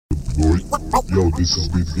Yo, this is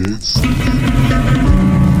Beat Gates.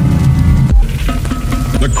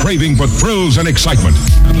 The craving for thrills and excitement,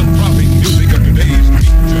 and the throbbing music of today's beat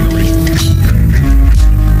generation.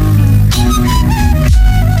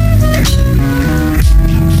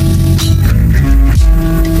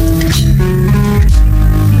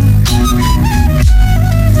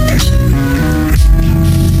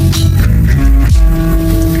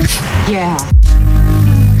 Yeah.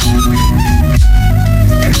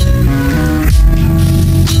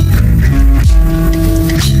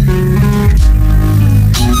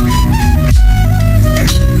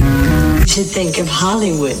 You should think of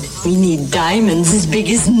Hollywood. We need diamonds as big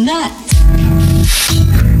as nuts.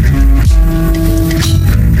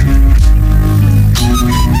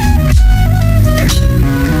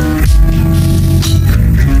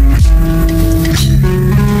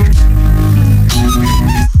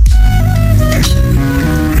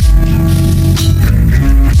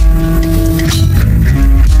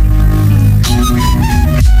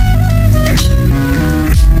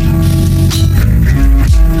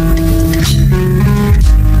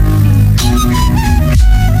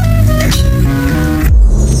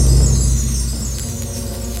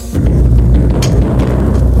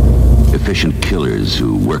 Killers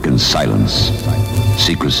who work in silence,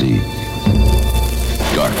 secrecy,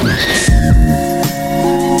 darkness.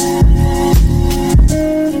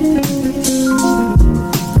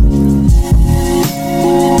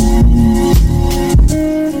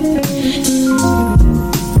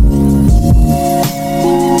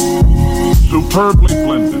 Superbly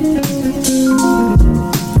blended.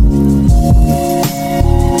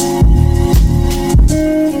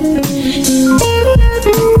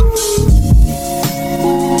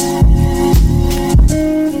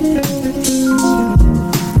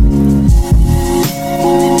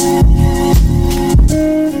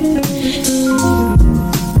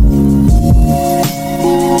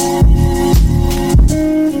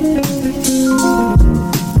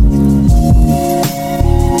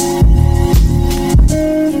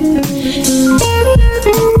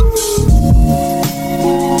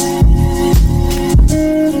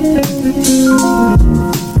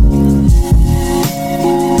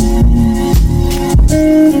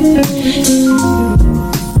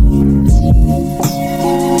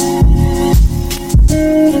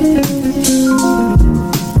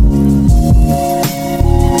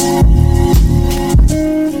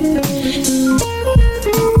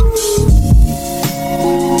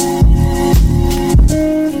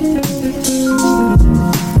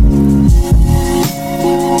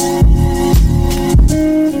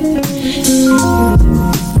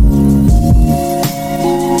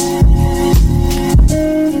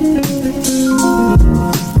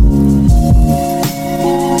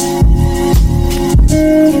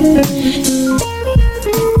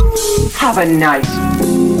 Have a nice.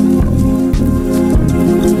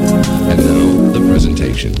 And now, the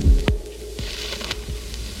presentation.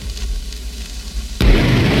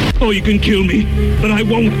 Oh, you can kill me, but I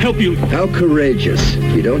won't help you. How courageous.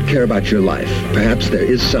 You don't care about your life. Perhaps there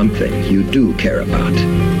is something you do care about.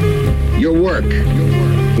 Your work.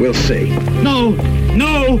 We'll see. No,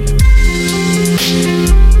 no!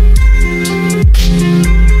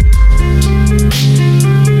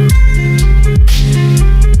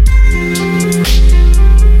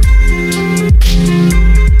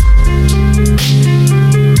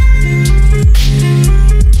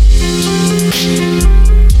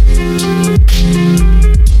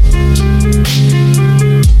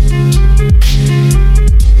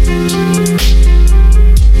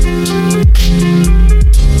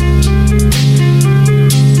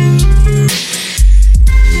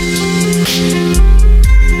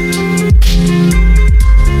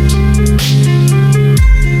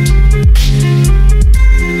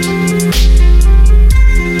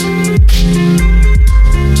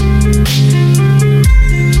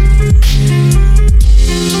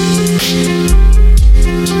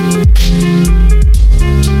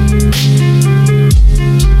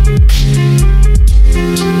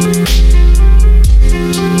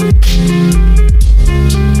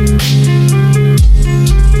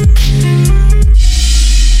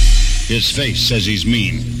 His face says he's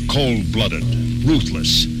mean, cold-blooded,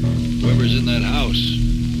 ruthless. Whoever's in that house,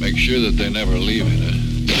 make sure that they never leave it,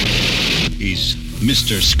 huh? He's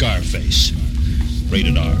Mr. Scarface.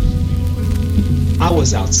 Rated R. I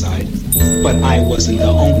was outside, but I wasn't the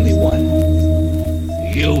only one.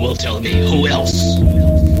 You will tell me who else.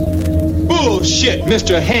 Bullshit,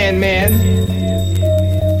 Mr. Handman.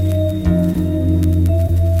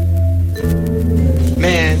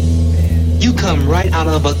 Man, you come right out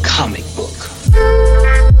of a comic book.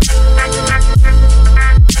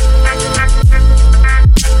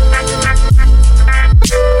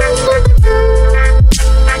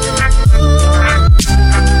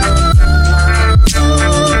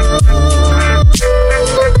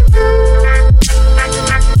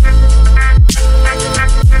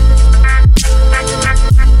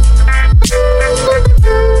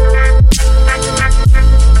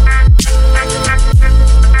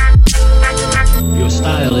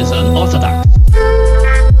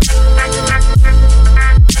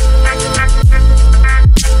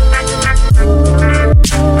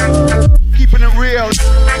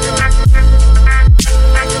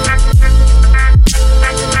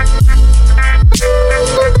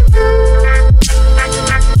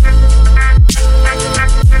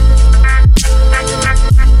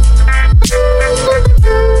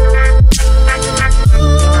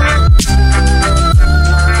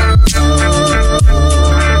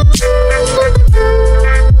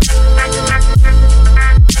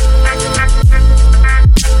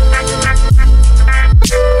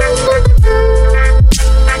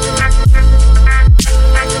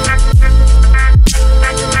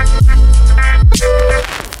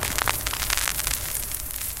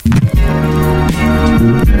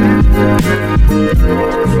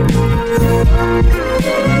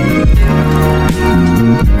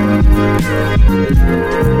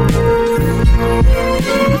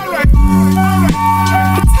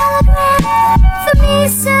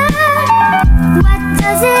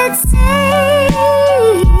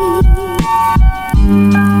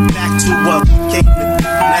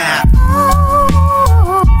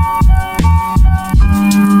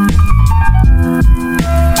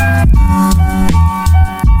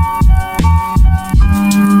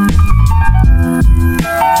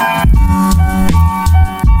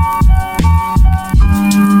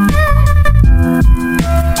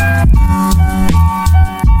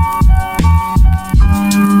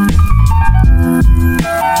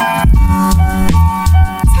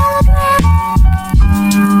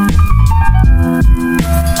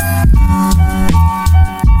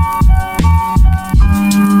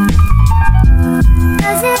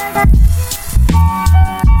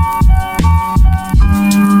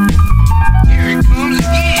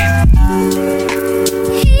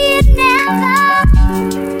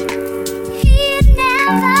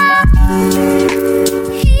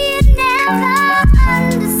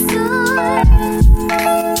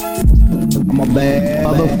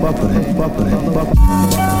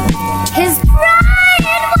 His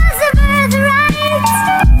pride was a birthright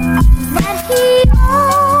that he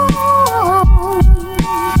owned.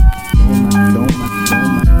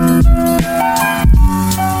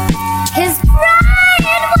 His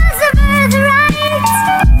pride was a birthright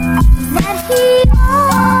that he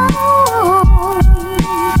owned.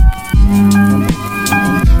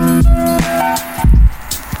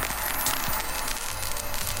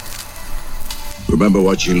 Remember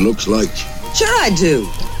what she looks like? Sure I do.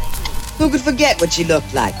 Who could forget what she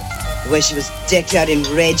looked like? The way she was decked out in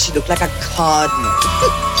red, she looked like a cardinal.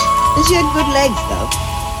 And she had good legs, though.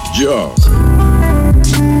 Joe.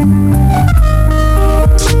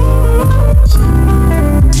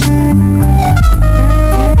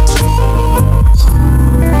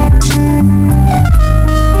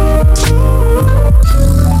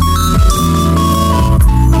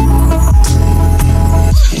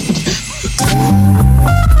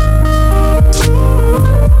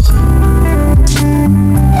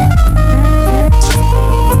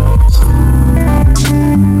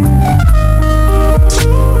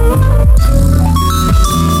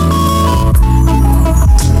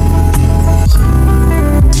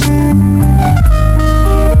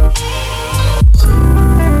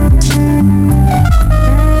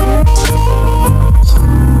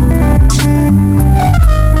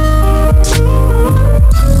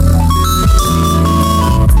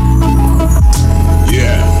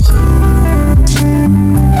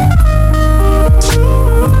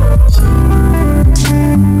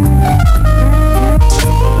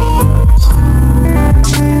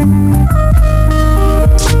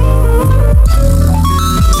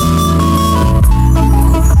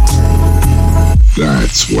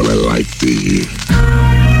 That's what I like to hear.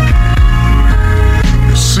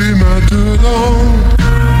 See my doodle.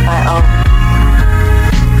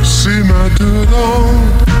 See my doodle.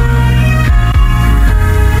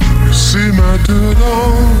 See my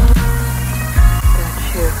doodle.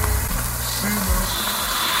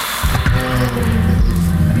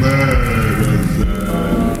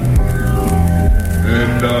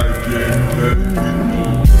 And I can't let you know.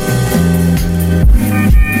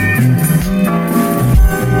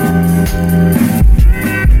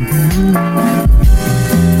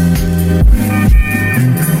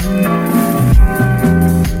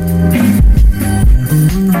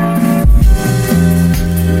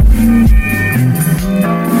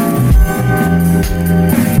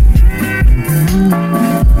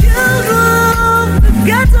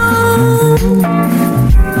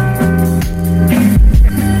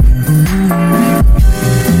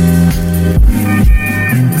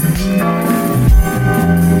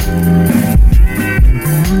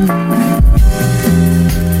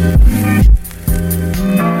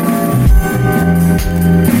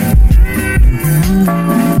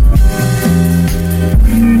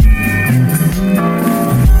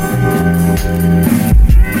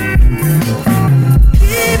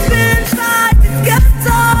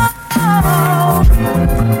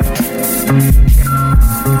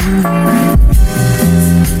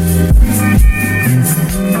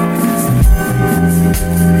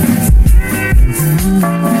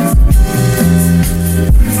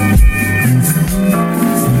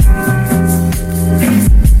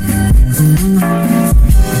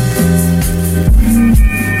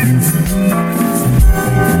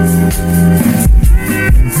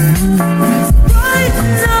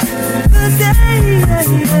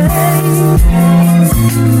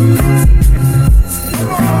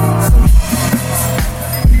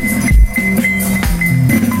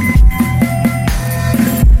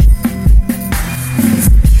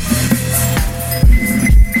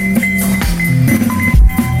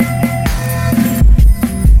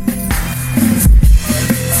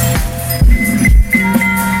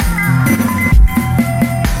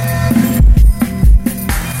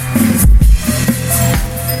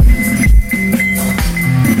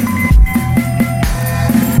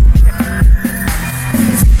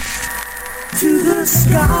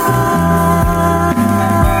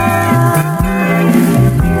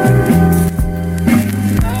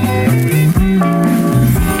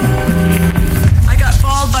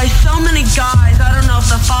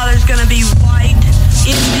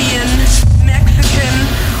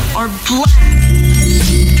 That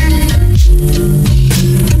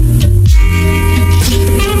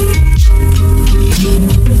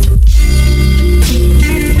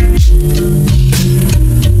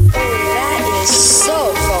is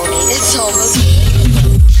so phony. It's almost.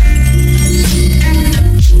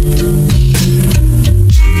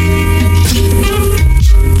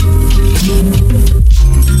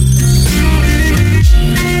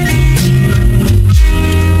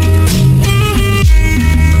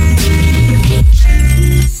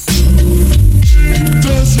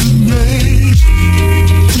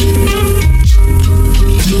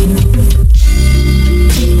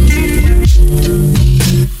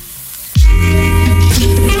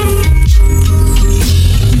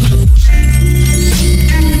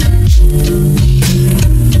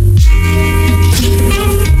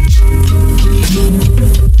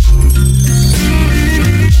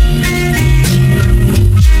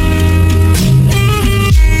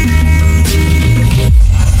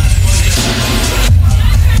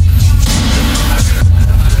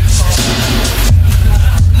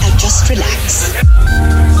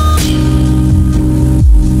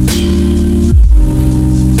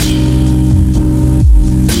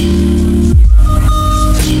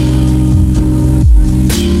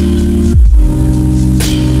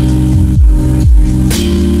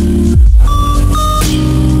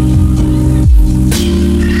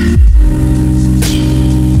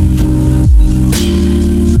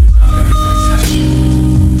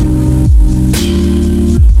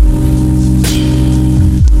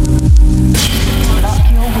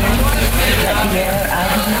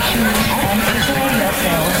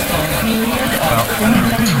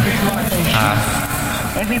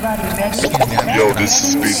 Yo, this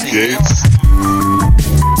is Bill Gates.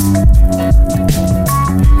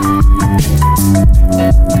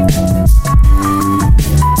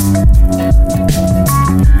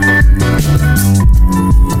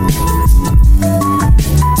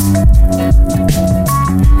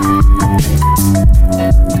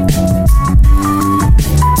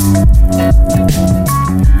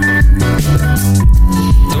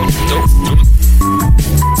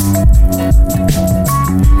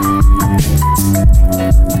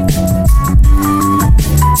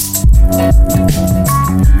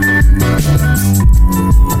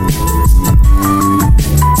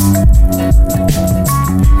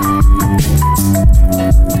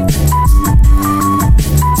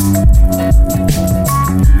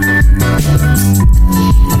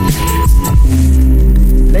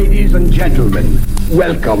 Ladies and gentlemen,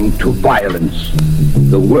 welcome to violence,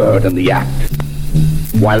 the word and the act.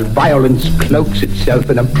 While violence cloaks itself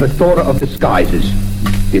in a plethora of disguises,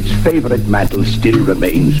 its favorite mantle still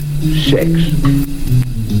remains sex.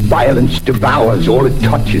 Violence devours all it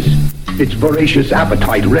touches, its voracious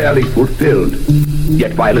appetite rarely fulfilled.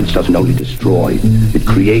 Yet violence doesn't only destroy, it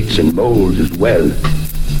creates and molds as well.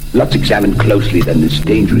 Let's examine closely then this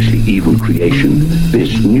dangerously evil creation,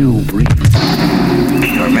 this new breed.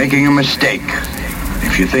 You're making a mistake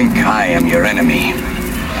if you think I am your enemy.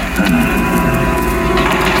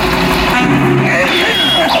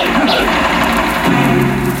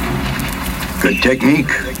 Good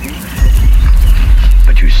technique,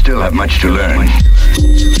 but you still have much to learn.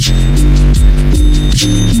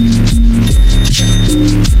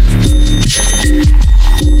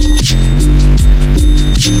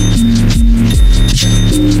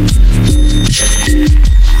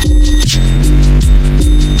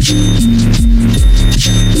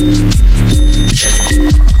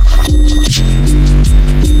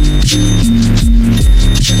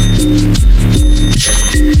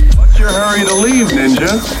 What's your hurry to leave,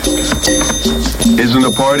 Ninja? Isn't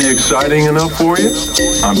the party exciting enough for you?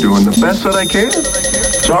 I'm doing the best that I can.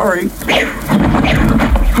 Sorry.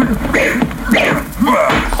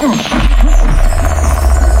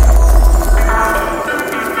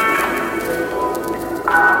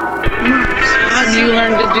 How did you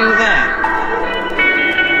learn to do that?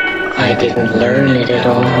 I didn't learn it at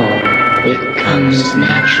all. It comes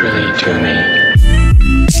naturally to me.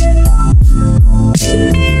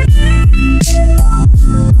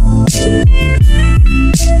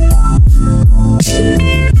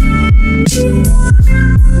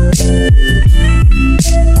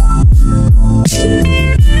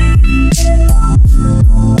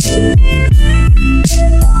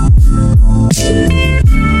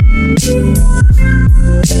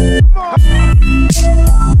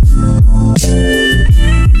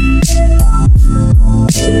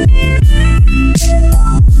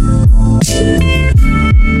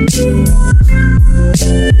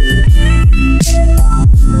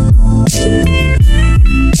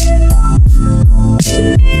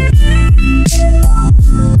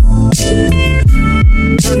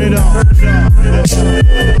 Turn it on.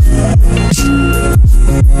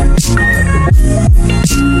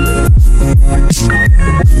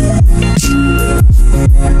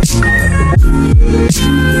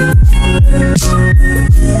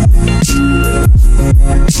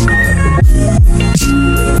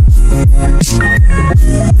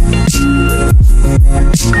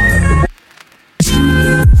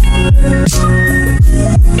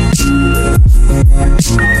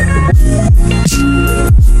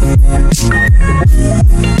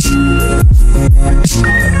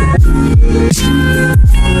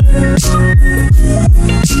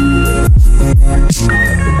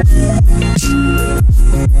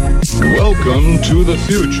 Welcome to the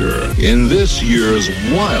future in this year's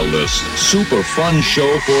wildest super fun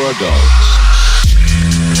show for adults.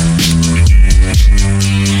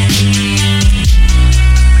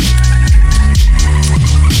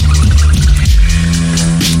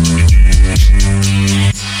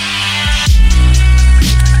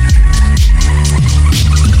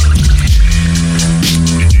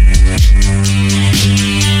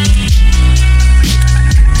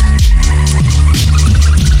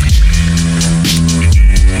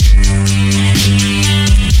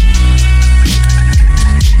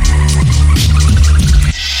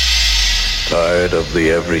 Tired of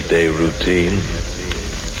the everyday routine?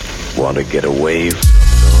 Want to get away from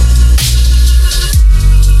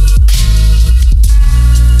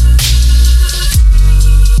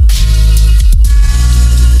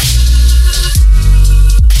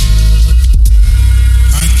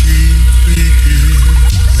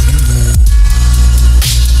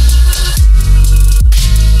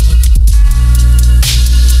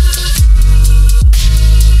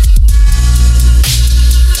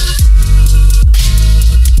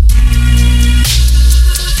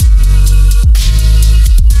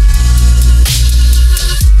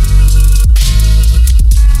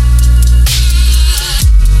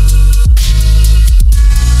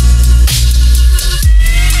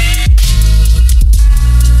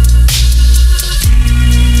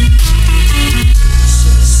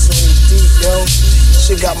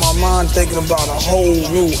thinking about a whole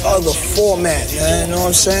new other format, man, you know what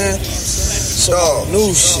I'm saying? So,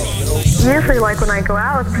 new shit, yo. Usually, like when I go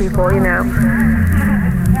out with people, you know,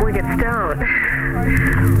 we get stoned.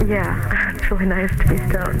 Yeah, it's really nice to be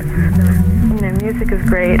stoned. You know, music is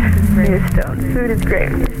great when you're stoned. Food is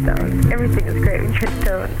great when you're stoned. Everything is great when you're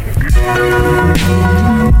stoned.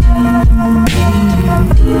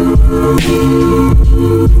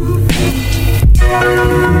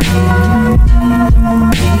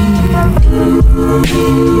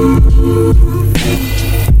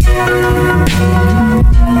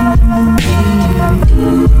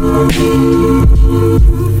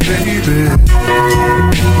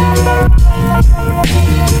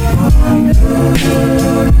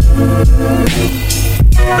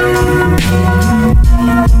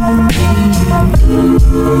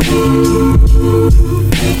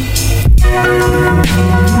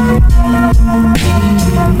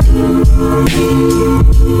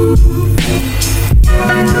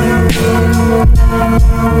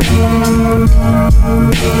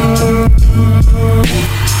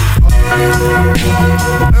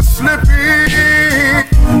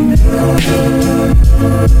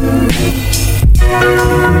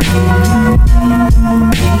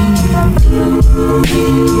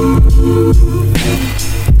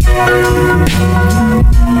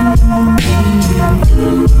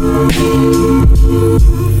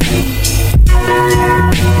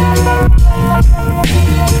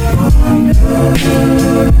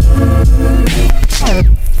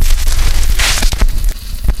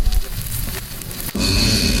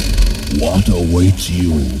 What awaits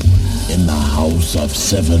you in the House of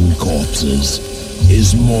Seven Corpses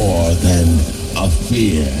is more than a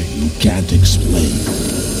fear you can't explain,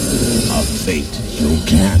 a fate you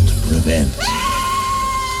can't prevent,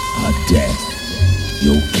 a death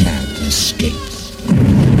you can't escape.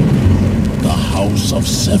 The House of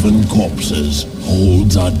Seven Corpses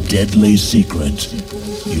holds a deadly secret.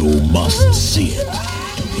 You must see it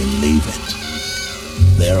to believe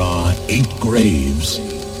it. There are 8 graves,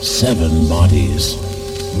 7 bodies,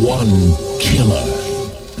 1 killer.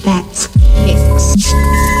 That's Hicks.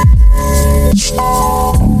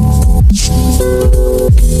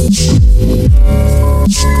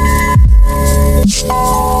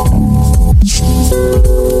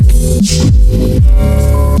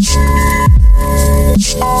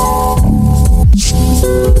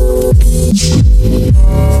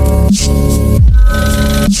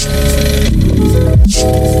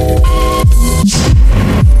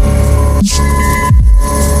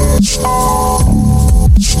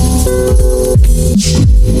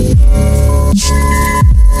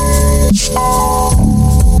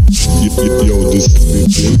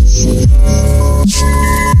 The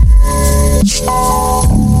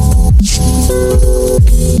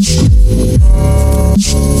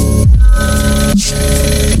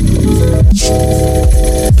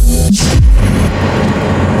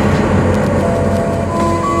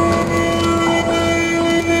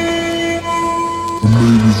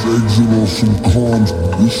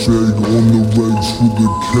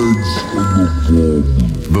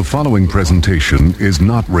following presentation is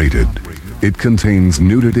not rated. It contains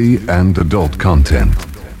nudity and adult content.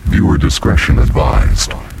 Viewer discretion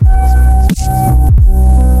advised.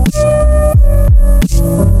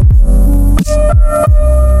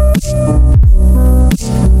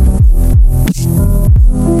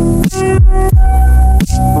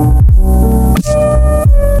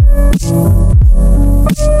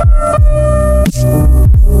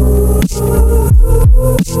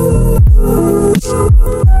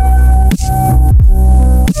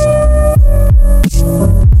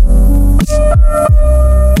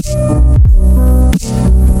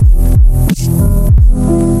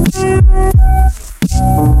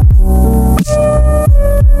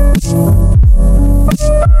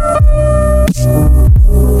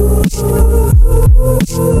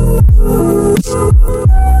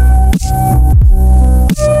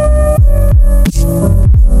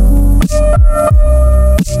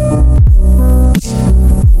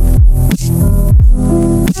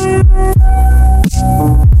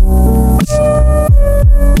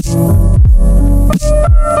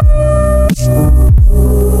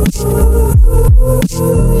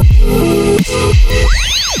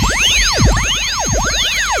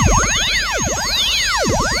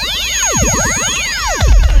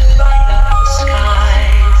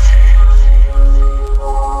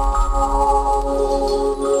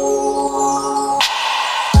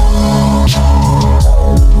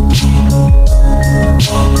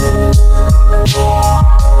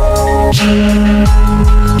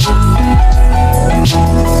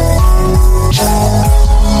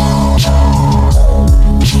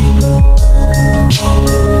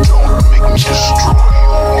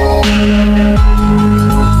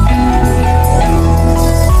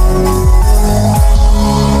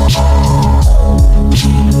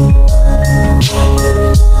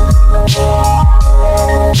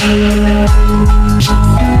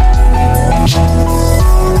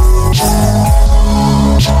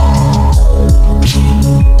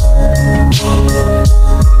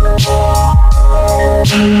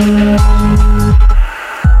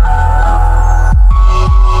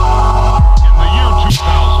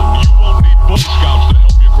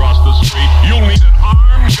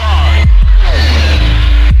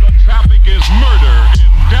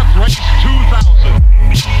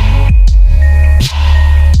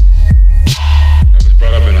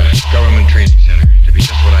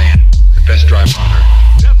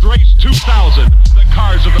 Death Race 2000, the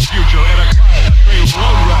cars of the future in a cross-country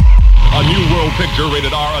road rally. A new world picture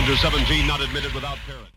rated R, under 17, not admitted without parents.